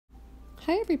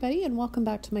Hi everybody and welcome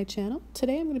back to my channel.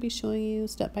 Today I'm going to be showing you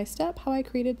step by step how I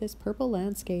created this purple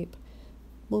landscape.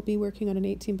 We'll be working on an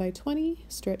 18 by 20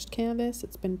 stretched canvas.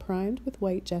 It's been primed with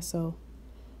white gesso.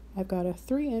 I've got a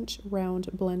 3-inch round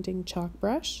blending chalk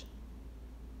brush.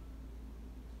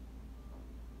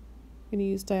 I'm going to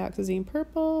use Dioxazine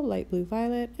Purple, light blue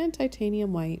violet, and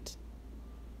titanium white.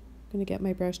 I'm going to get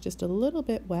my brush just a little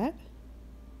bit wet.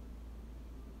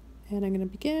 And I'm going to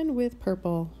begin with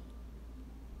purple.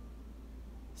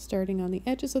 Starting on the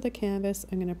edges of the canvas,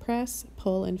 I'm going to press,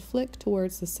 pull, and flick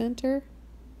towards the center.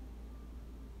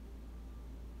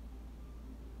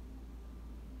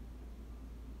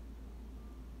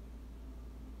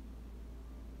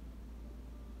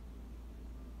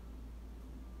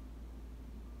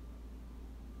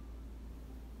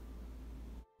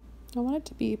 I want it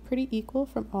to be pretty equal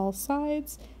from all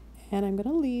sides, and I'm going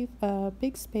to leave a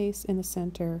big space in the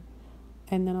center.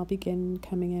 And then I'll begin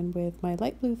coming in with my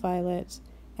light blue violet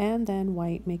and then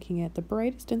white, making it the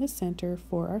brightest in the center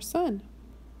for our sun.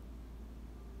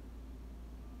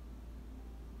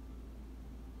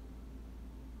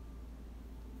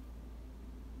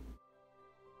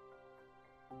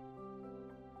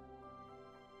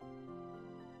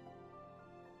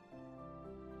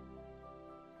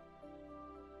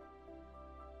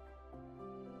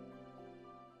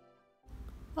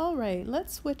 Alright,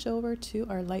 let's switch over to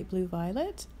our light blue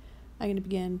violet. I'm going to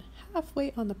begin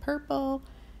halfway on the purple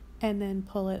and then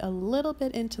pull it a little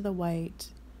bit into the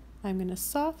white. I'm going to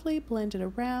softly blend it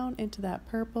around into that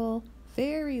purple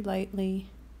very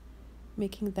lightly,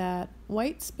 making that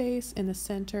white space in the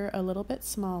center a little bit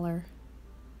smaller.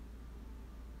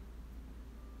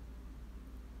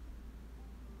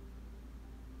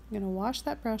 I'm going to wash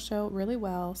that brush out really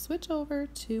well, switch over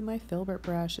to my Filbert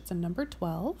brush. It's a number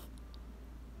 12.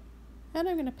 And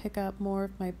I'm going to pick up more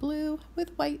of my blue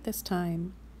with white this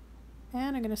time.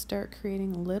 And I'm going to start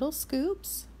creating little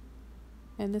scoops.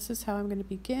 And this is how I'm going to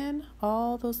begin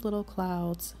all those little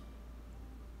clouds.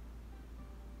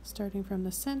 Starting from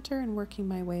the center and working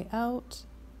my way out.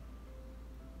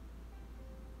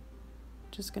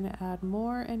 Just going to add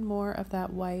more and more of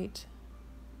that white.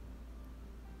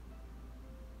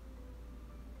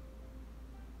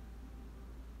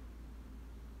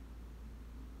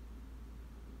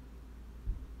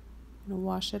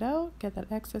 Wash it out, get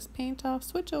that excess paint off,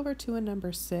 switch over to a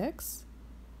number 6,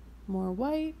 more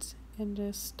white, and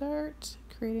just start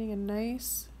creating a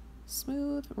nice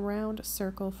smooth round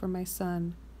circle for my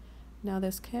sun. Now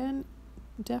this can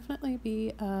definitely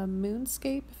be a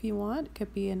moonscape if you want. It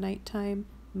could be a nighttime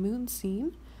moon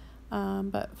scene,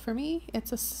 but for me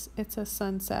it's a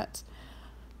sunset.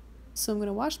 So I'm going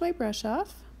to wash my brush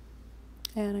off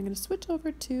and I'm going to switch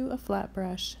over to a flat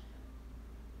brush.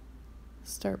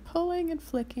 Start pulling and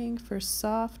flicking for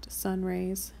soft sun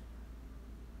rays.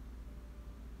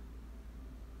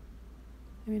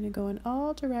 I'm going to go in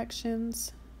all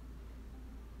directions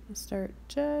and start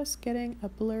just getting a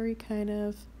blurry kind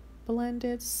of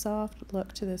blended soft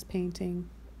look to this painting.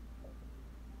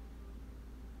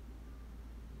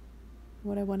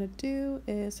 What I want to do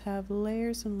is have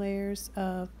layers and layers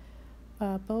of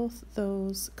both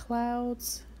those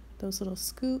clouds, those little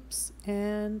scoops,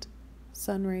 and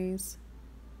sun rays.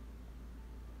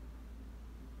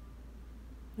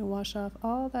 And wash off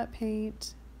all that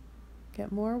paint,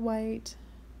 get more white,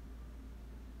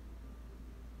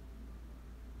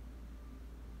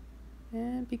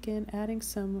 and begin adding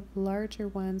some larger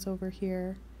ones over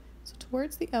here. So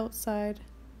towards the outside,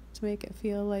 to make it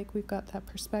feel like we've got that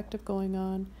perspective going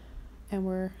on and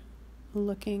we're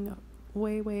looking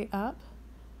way up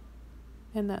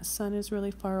and that sun is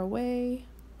really far away,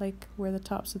 like where the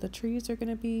tops of the trees are going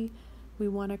to be. We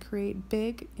want to create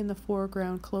big in the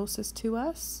foreground closest to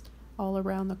us, all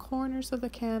around the corners of the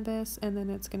canvas, and then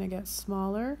it's going to get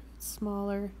smaller,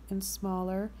 smaller, and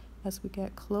smaller as we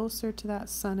get closer to that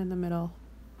sun in the middle.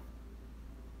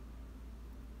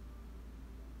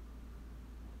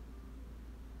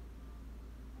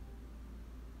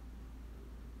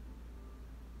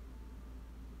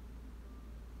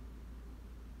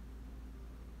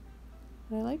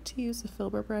 And I like to use the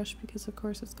Filbert brush because of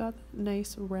course it's got that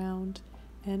nice round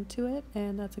end to it,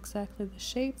 and that's exactly the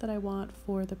shape that I want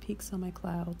for the peaks on my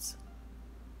clouds.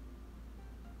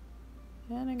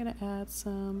 And I'm going to add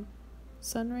some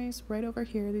sun rays right over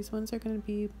here. These ones are going to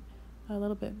be a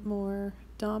little bit more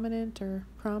dominant or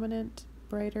prominent,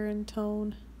 brighter in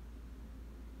tone.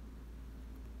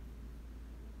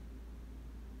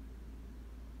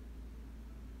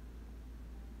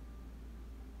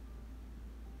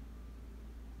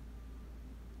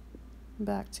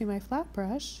 Back to my flat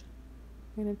brush,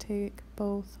 I'm going to take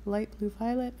both light blue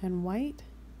violet and white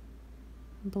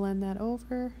Blend that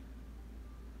over.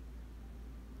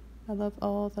 I love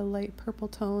all the light purple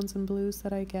tones and blues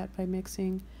that I get by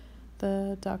mixing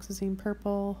the Dioxazine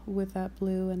Purple with that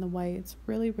blue and the white. It's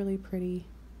really, really pretty.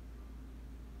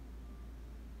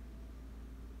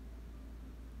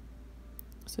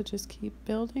 So just keep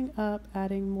building up,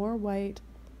 adding more white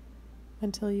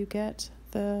until you get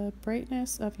the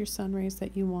brightness of your sun rays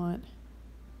that you want.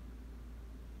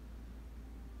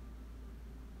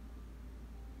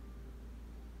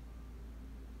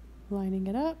 Lining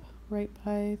it up right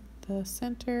by the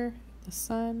center, the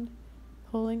sun,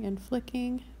 pulling and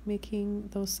flicking, making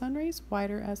those sun rays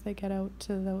wider as they get out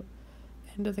to the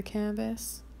end of the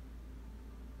canvas.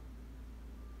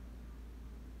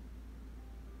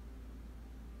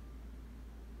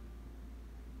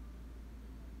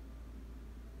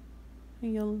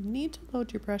 And you'll need to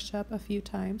load your brush up a few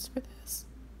times for this.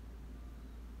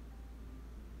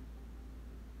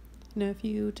 Now, if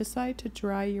you decide to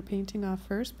dry your painting off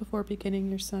first before beginning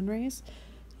your sun rays,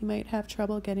 you might have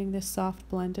trouble getting this soft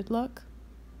blended look.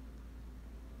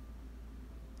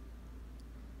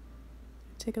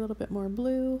 Take a little bit more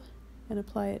blue and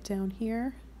apply it down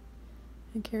here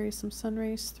and carry some sun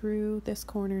rays through this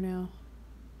corner now.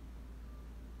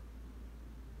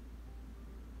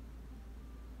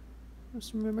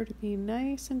 Just remember to be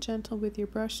nice and gentle with your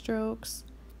brush strokes,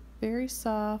 very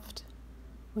soft.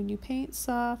 When you paint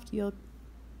soft, you'll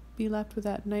be left with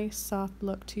that nice soft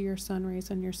look to your sun rays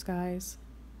and your skies.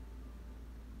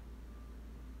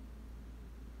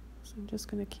 So I'm just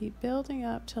going to keep building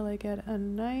up till I get a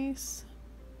nice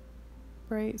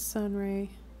bright sun ray,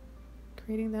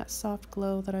 creating that soft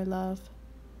glow that I love.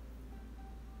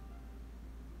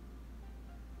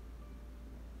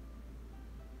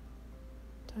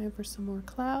 Time for some more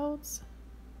clouds.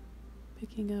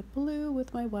 Picking up blue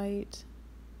with my white.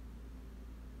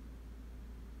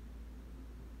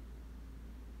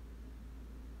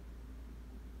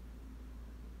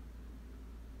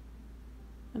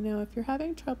 And now if you're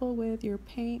having trouble with your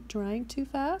paint drying too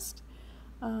fast,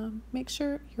 make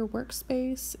sure your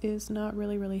workspace is not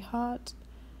really hot.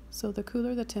 So the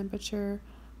cooler the temperature,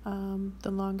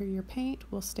 the longer your paint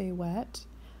will stay wet.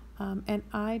 And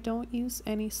I don't use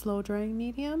any slow drying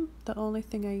medium. The only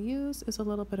thing I use is a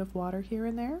little bit of water here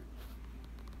and there.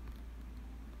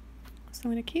 So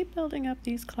I'm going to keep building up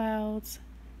these clouds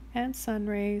and sun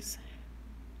rays.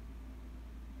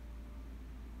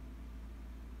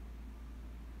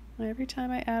 Every time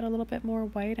I add a little bit more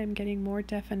white, I'm getting more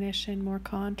definition, more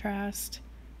contrast,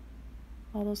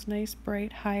 all those nice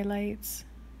bright highlights.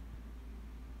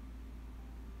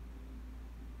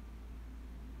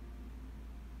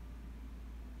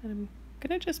 And I'm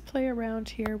going to just play around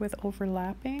here with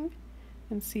overlapping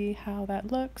and see how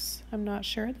that looks. I'm not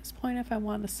sure at this point if I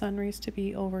want the sun rays to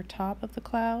be over top of the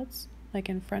clouds, like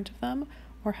in front of them,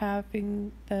 or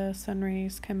having the sun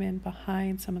rays come in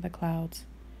behind some of the clouds.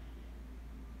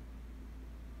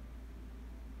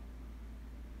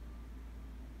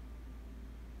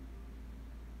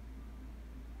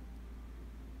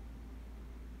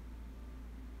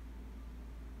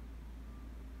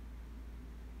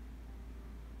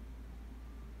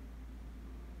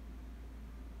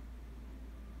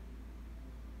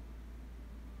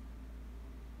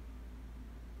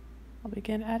 I'll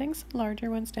begin adding some larger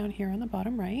ones down here on the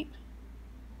bottom right.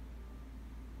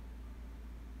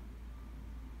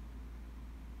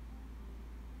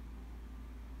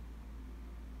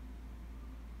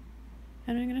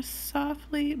 And I'm going to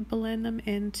softly blend them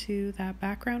into that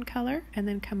background color and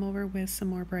then come over with some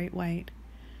more bright white.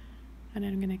 And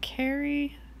I'm going to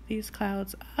carry these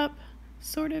clouds up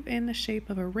sort of in the shape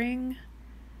of a ring,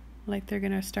 like they're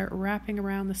going to start wrapping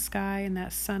around the sky and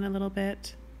that sun a little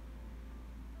bit.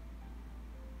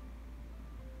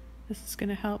 This is going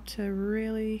to help to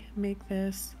really make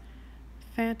this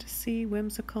fantasy,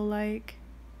 whimsical-like,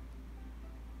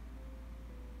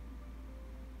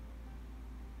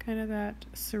 kind of that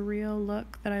surreal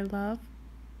look that I love.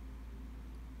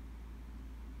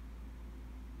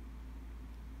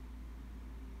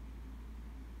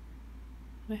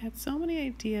 And I had so many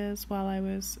ideas while I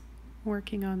was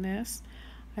working on this.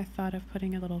 I thought of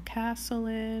putting a little castle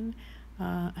in,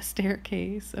 a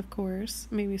staircase, of course,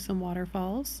 maybe some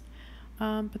waterfalls.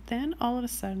 But then all of a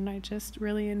sudden I just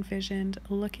really envisioned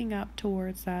looking up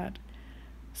towards that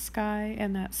sky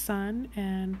and that sun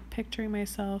and picturing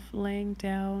myself laying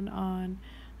down on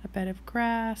a bed of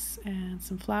grass and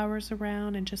some flowers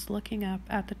around and just looking up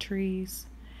at the trees.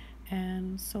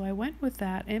 And so I went with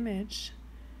that image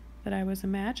that I was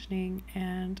imagining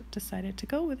and decided to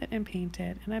go with it and paint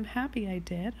it. And I'm happy I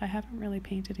did. I haven't really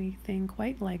painted anything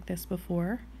quite like this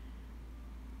before.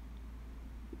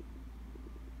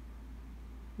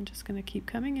 I'm just going to keep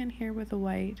coming in here with the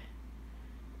white,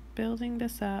 building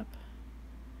this up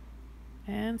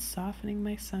and softening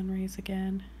my sun rays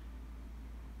again.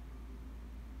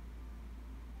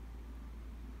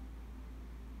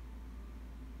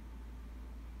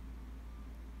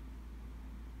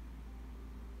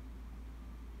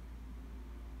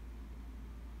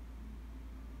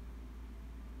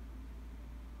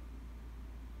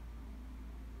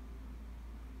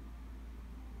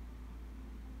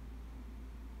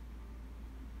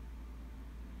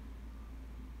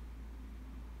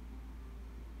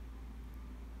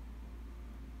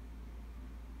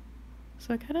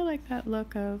 So I kind of like that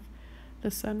look of the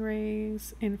sun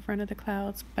rays in front of the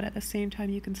clouds, but at the same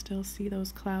time you can still see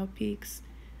those cloud peaks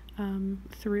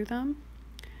through them.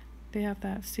 They have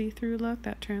that see-through look,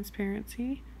 that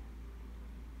transparency.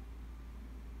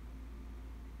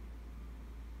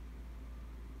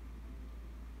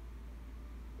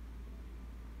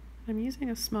 I'm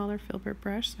using a smaller Filbert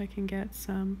brush so I can get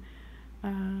some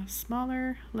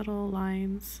smaller little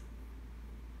lines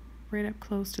right up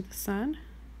close to the sun.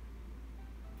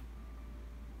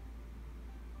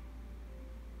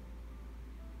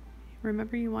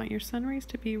 Remember, you want your sun rays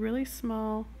to be really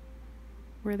small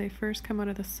where they first come out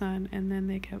of the sun, and then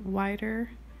they get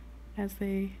wider as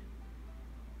they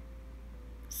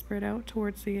spread out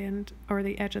towards the end or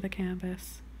the edge of the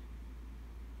canvas.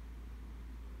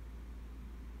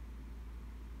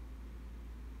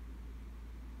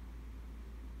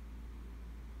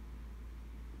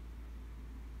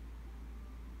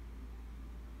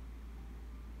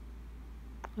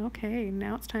 Okay,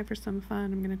 now it's time for some fun.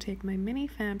 I'm going to take my mini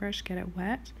fan brush, get it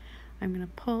wet. I'm going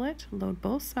to pull it, load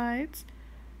both sides,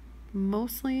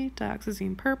 mostly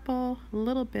Dioxazine Purple, a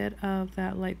little bit of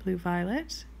that light blue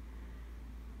violet.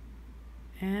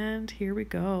 And here we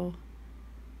go.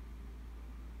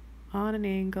 On an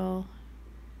angle,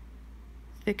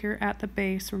 thicker at the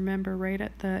base. Remember, right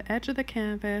at the edge of the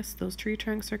canvas, those tree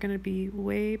trunks are going to be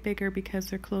way bigger because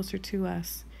they're closer to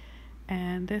us.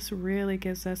 And this really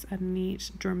gives us a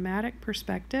neat, dramatic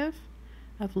perspective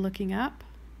of looking up.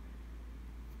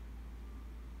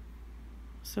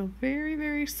 So very,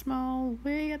 very small,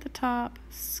 way at the top,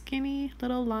 skinny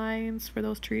little lines for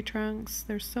those tree trunks.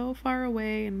 They're so far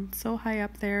away and so high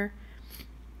up there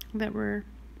that we're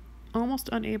almost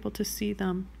unable to see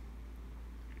them.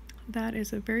 That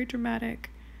is a very dramatic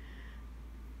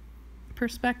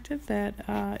perspective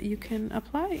that you can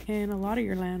apply in a lot of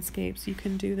your landscapes. You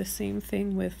can do the same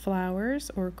thing with flowers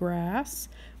or grass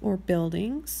or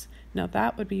buildings. Now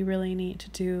that would be really neat to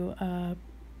do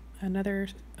another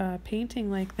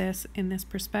painting like this in this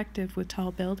perspective with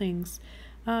tall buildings.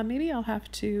 Maybe I'll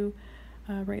have to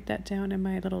write that down in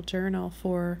my little journal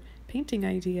for painting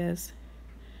ideas.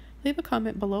 Leave a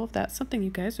comment below if that's something you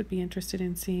guys would be interested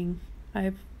in seeing.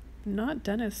 I've not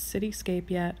done a cityscape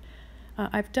yet.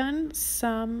 I've done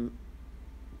some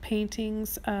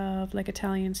paintings of like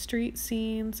Italian street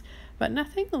scenes, but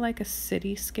nothing like a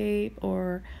cityscape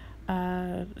or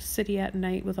a city at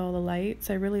night with all the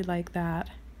lights. I really like that.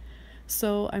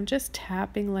 So I'm just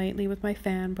tapping lightly with my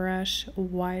fan brush,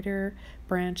 wider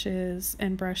branches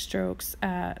and brush strokes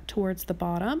towards the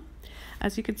bottom.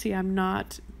 As you can see, I'm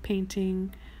not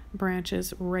painting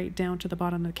branches right down to the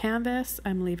bottom of the canvas.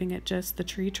 I'm leaving it just the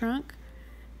tree trunk.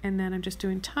 And then I'm just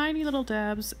doing tiny little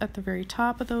dabs at the very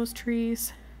top of those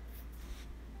trees.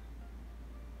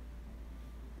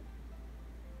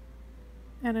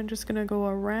 And I'm just gonna go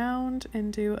around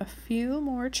and do a few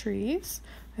more trees.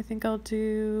 I think I'll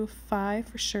do 5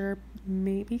 for sure,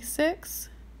 maybe 6.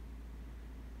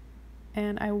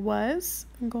 And I was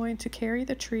going to carry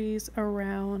the trees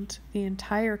around the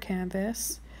entire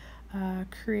canvas,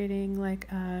 creating like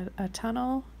a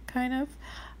tunnel kind of.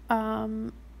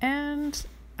 And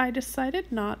I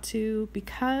decided not to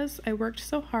because I worked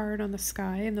so hard on the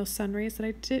sky and those sun rays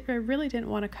that I really didn't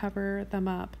want to cover them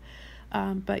up.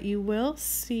 But you will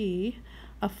see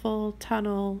a full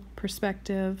tunnel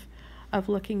perspective of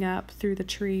looking up through the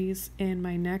trees in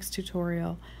my next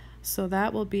tutorial. So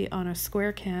that will be on a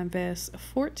square canvas,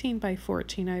 14 by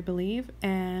 14 I believe,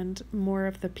 and more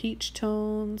of the peach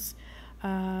tones,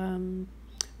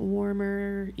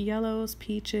 warmer yellows,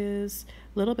 peaches,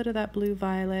 a little bit of that blue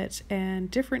violet,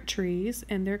 and different trees,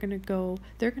 and they're gonna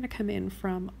come in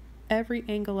from every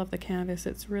angle of the canvas.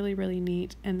 It's really, really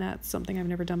neat, and that's something I've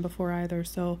never done before either.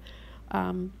 So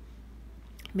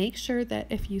make sure that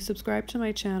if you subscribe to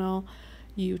my channel,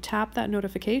 you tap that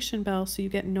notification bell so you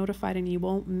get notified and you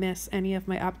won't miss any of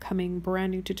my upcoming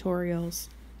brand new tutorials.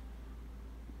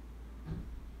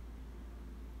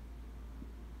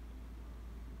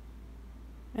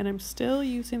 And I'm still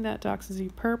using that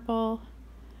Dioxazine Purple.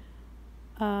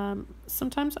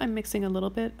 Sometimes I'm mixing a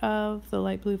little bit of the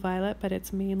light blue violet, but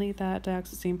it's mainly that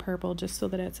Dioxazine Purple just so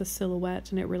that it's a silhouette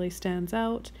and it really stands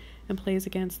out and plays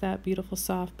against that beautiful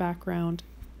soft background.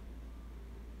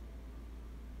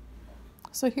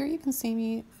 So here you can see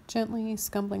me gently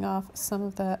scumbling off some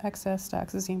of the excess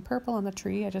Dioxazine Purple on the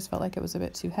tree. I just felt like it was a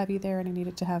bit too heavy there and I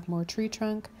needed to have more tree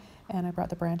trunk, and I brought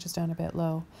the branches down a bit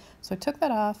low. So I took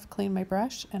that off, cleaned my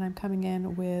brush, and I'm coming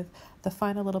in with the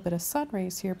final little bit of sun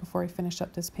rays here before I finish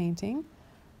up this painting.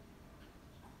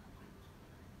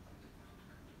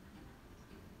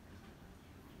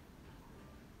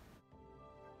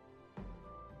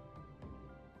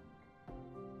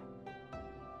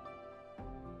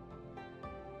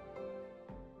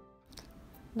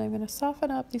 And I'm going to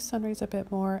soften up these sun rays a bit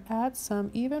more, add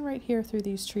some even right here through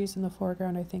these trees in the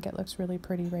foreground. I think it looks really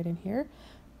pretty right in here.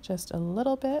 Just a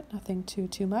little bit, nothing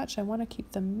too much. I want to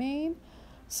keep the main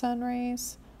sun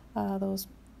rays, those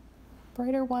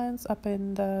brighter ones, up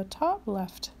in the top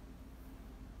left.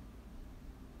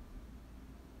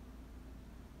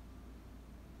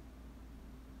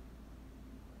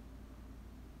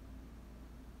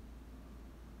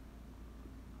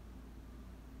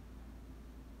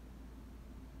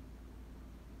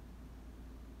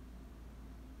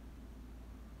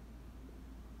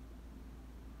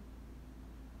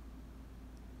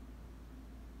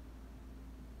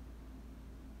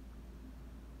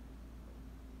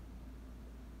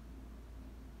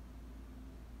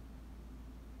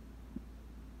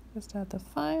 Just add the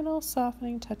final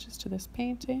softening touches to this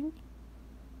painting.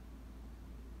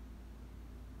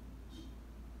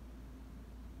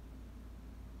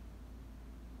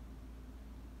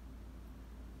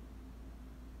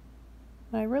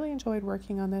 I really enjoyed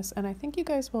working on this, and I think you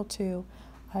guys will too.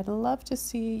 I'd love to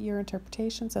see your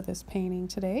interpretations of this painting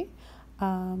today.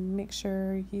 Make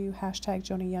sure you hashtag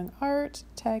Joni Young Art,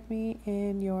 tag me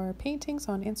in your paintings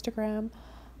on Instagram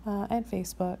and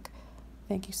Facebook.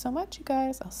 Thank you so much, you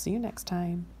guys. I'll see you next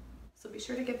time. So be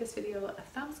sure to give this video a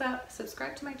thumbs up,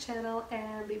 subscribe to my channel,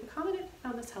 and leave a comment if you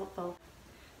found this helpful.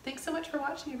 Thanks so much for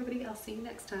watching, everybody. I'll see you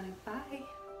next time.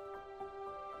 Bye.